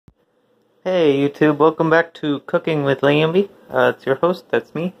Hey YouTube, welcome back to Cooking with Lambie. It's your host,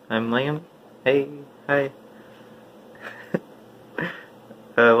 that's me, I'm Lambie. Hey, hi.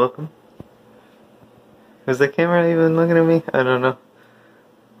 Welcome. Was the camera even looking at me? I don't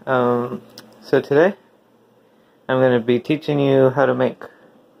know. So today, I'm going to be teaching you how to make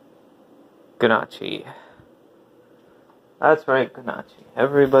ganache. That's right, ganache.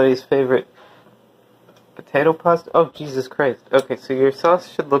 Everybody's favorite potato pasta. Oh, Jesus Christ. Okay, so your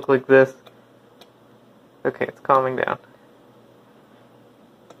sauce should look like this. Okay, it's calming down.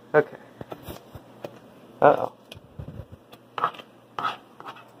 Okay. Uh-oh.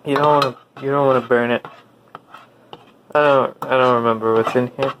 You don't want to burn it. I don't remember what's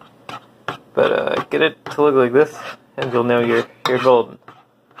in here. But get it to look like this and you'll know you're golden.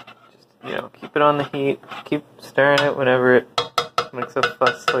 Just, keep it on the heat, keep stirring it whenever it makes a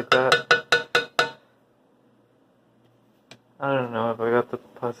fuss like that. I don't know if I got the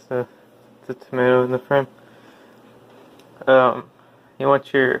pasta, the tomato in the frame. You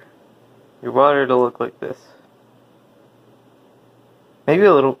want your water to look like this. Maybe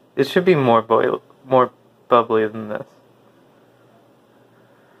a little. It should be more bubbly than this.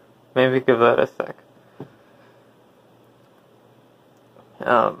 Maybe give that a sec.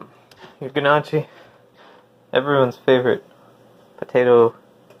 Your ganache, everyone's favorite potato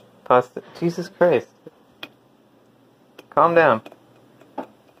pasta. Jesus Christ. Calm down.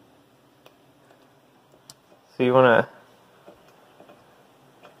 So you wanna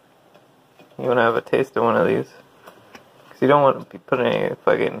have a taste of one of these. You don't want to be putting any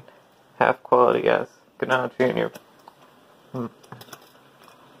fucking half-quality ass ganache in your fucking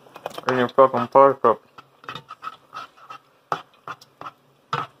pasta.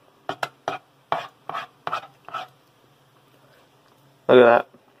 Look at that.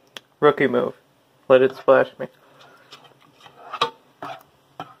 Rookie move. Let it splash me.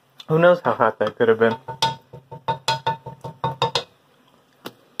 Who knows how hot that could have been.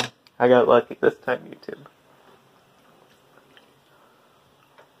 I got lucky this time, YouTube.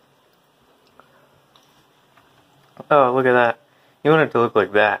 Oh, look at that. You want it to look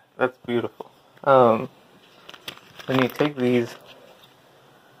like that. That's beautiful. Then you take these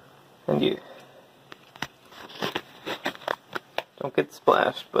and you don't get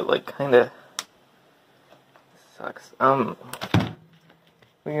splashed, but like kinda sucks.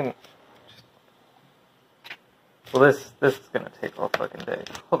 We can just, well, this is gonna take all fucking day.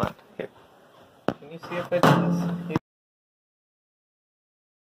 Hold on, here. Can you see if I do this? Here.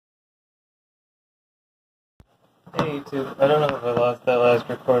 Hey YouTube, I don't know if I lost that last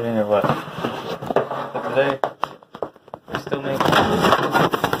recording or what, but today we're still making.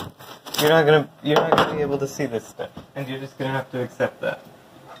 You're not gonna be able to see this stuff, and you're just gonna have to accept that.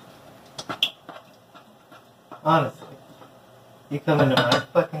 Honestly, you come into my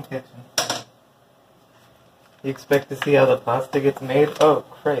fucking kitchen, you expect to see how the pasta gets made? Oh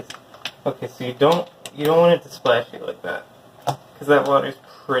Christ! Okay, so you don't want it to splash you like that, because that water's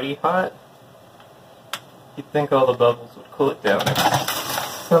pretty hot. You'd think all the bubbles would cool it down or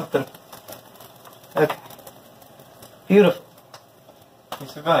something. Okay. Beautiful. You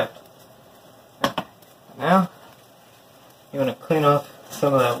survived. Okay. Now, you want to clean off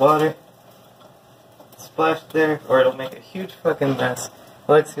some of that water. Splash there, or it'll make a huge fucking mess.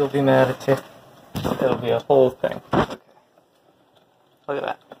 Lexi will be mad at you. It'll be a whole thing. Okay. Look at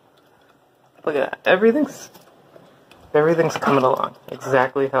that. Look at that. Everything's coming along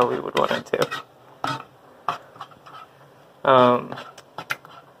exactly how we would want it to.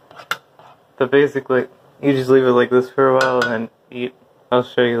 But basically, you just leave it like this for a while and then eat. I'll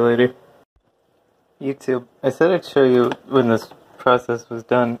show you later. YouTube, I said I'd show you when this process was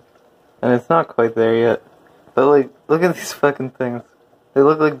done, and it's not quite there yet. But like, look at these fucking things. They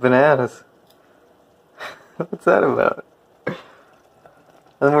look like bananas. What's that about? And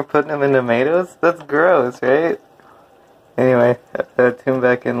then we're putting them in tomatoes? That's gross, right? Anyway, tune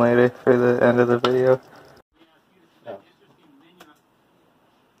back in later for the end of the video.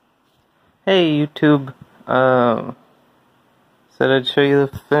 Hey YouTube, said I'd show you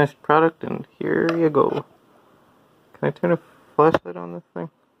the finished product, and here you go. Can I turn a flashlight on this thing?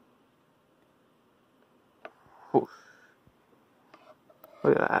 Whoosh.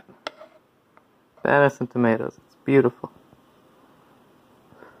 Look at that. Bananas and tomatoes, it's beautiful.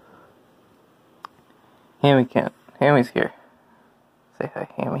 Hammy can't. Hammy's here. Say hi,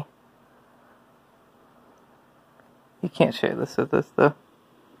 Hammy. You can't share this with us, though.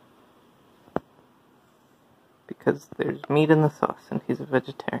 Because there's meat in the sauce and he's a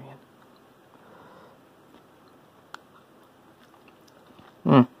vegetarian.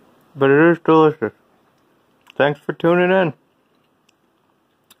 But it is delicious. Thanks for tuning in.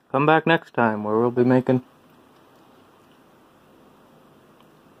 come back next time where we'll be making